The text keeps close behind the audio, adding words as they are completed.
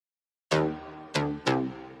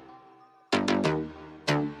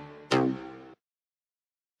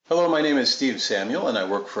Hello, my name is Steve Samuel and I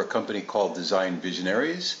work for a company called Design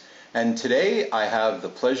Visionaries. And today I have the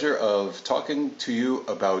pleasure of talking to you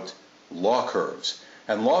about Lawcurves.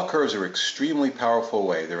 And Lawcurves are an extremely powerful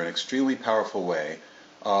way. They're an extremely powerful way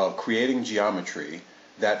of creating geometry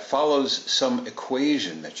that follows some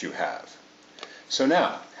equation that you have. So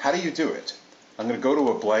now, how do you do it? I'm going to go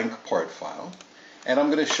to a blank part file and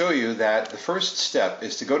I'm going to show you that the first step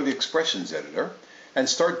is to go to the expressions editor and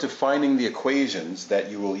start defining the equations that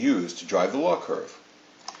you will use to drive the law curve.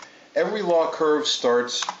 Every law curve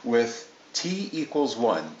starts with t equals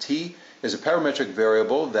 1. T is a parametric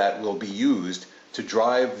variable that will be used to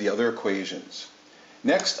drive the other equations.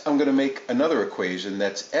 Next, I'm going to make another equation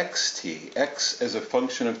that's xt, x as a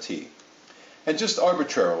function of t. And just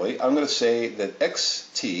arbitrarily, I'm going to say that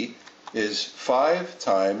xt is 5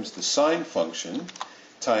 times the sine function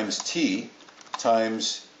times t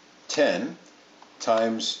times 10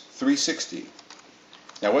 times 360.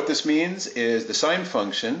 Now what this means is the sine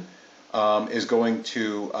function is going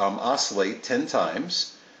to oscillate 10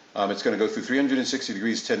 times. It's going to go through 360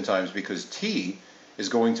 degrees 10 times because t is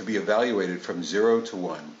going to be evaluated from 0 to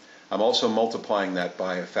 1. I'm also multiplying that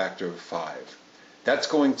by a factor of 5. That's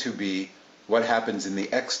going to be what happens in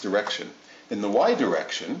the x direction. In the y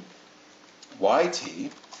direction,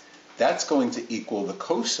 yt, that's going to equal the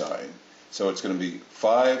cosine. So it's going to be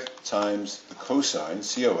 5 times the cosine,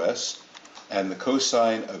 cos, and the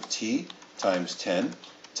cosine of t times 10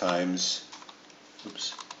 times,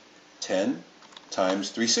 10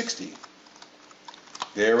 times 360.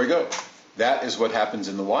 There we go. That is what happens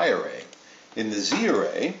in the y array. In the z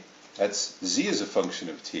array, that's z is a function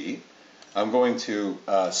of t. I'm going to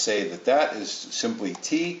say that that is simply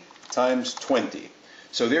t times 20.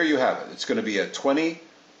 So there you have it. It's going to be a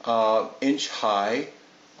 20-inch high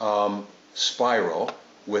spiral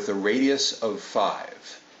with a radius of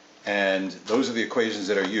 5. And those are the equations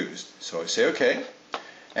that are used. So I say OK.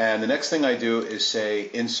 And the next thing I do is say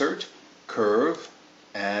insert, curve,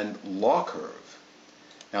 and law curve.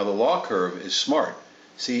 Now the law curve is smart.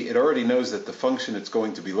 See, it already knows that the function it's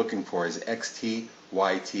going to be looking for is xt,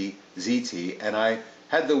 yt, zt, and I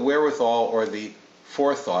had the wherewithal or the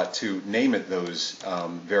forethought to name it those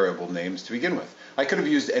variable names to begin with. I could have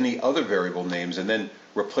used any other variable names and then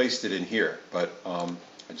replaced it in here, but I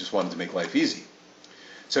just wanted to make life easy.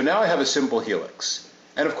 So now I have a simple helix.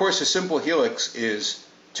 And of course a simple helix is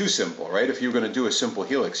too simple, right? If you were going to do a simple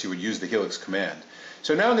helix, you would use the helix command.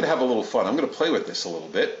 So now I'm going to have a little fun. I'm going to play with this a little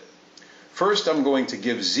bit. First I'm going to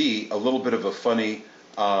give z a little bit of a funny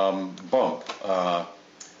bump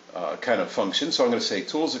kind of function. So I'm going to say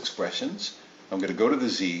tools expressions. I'm going to go to the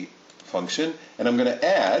z function and I'm going to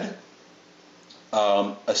add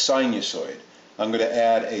a sinusoid. I'm going to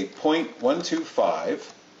add a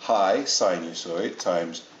 0.125 high sinusoid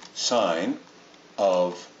times sine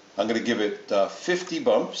of, I'm going to give it 50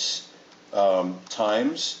 bumps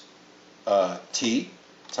times t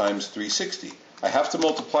times 360. I have to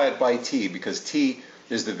multiply it by t because t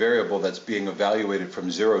is the variable that's being evaluated from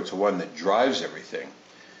 0 to 1 that drives everything.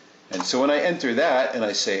 And so when I enter that and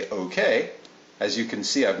I say OK, as you can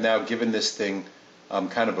see, I've now given this thing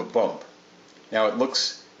kind of a bump. Now it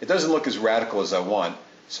doesn't look as radical as I want,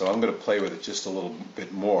 so I'm going to play with it just a little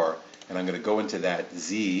bit more, and I'm going to go into that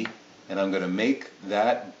z, and I'm going to make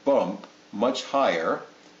that bump much higher.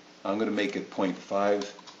 I'm going to make it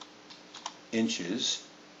 0.5 inches,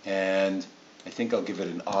 and I think I'll give it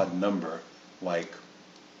an odd number, like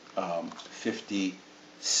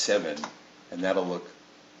 57, and that'll look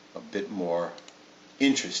a bit more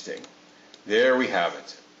interesting. There we have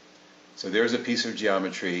it. So there's a piece of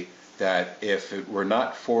geometry that if it were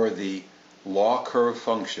not for the law curve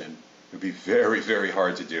function, it would be very, very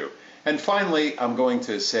hard to do. And finally, I'm going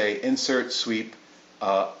to say insert sweep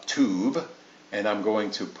tube, and I'm going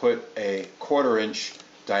to put a 1/4 inch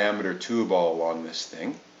diameter tube all along this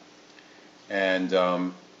thing. And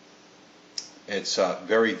it's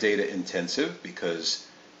very data intensive because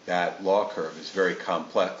that law curve is very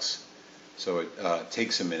complex. So it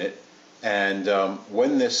takes a minute. And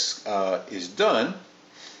when this is done,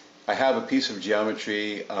 I have a piece of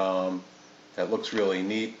geometry that looks really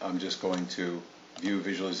neat. I'm just going to view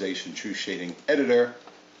visualization true shading editor,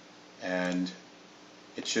 and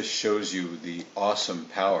it just shows you the awesome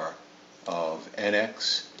power of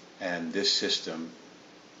NX and this system.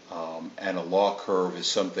 And a law curve is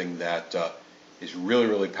something that is really,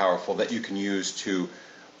 really powerful that you can use to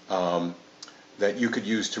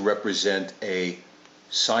represent a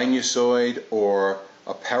sinusoid or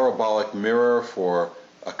a parabolic mirror for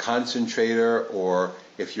a concentrator, or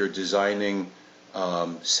if you're designing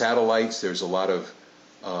satellites, there's a lot of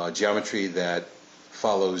geometry that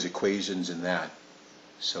follows equations in that.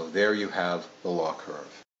 So there you have the law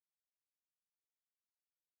curve.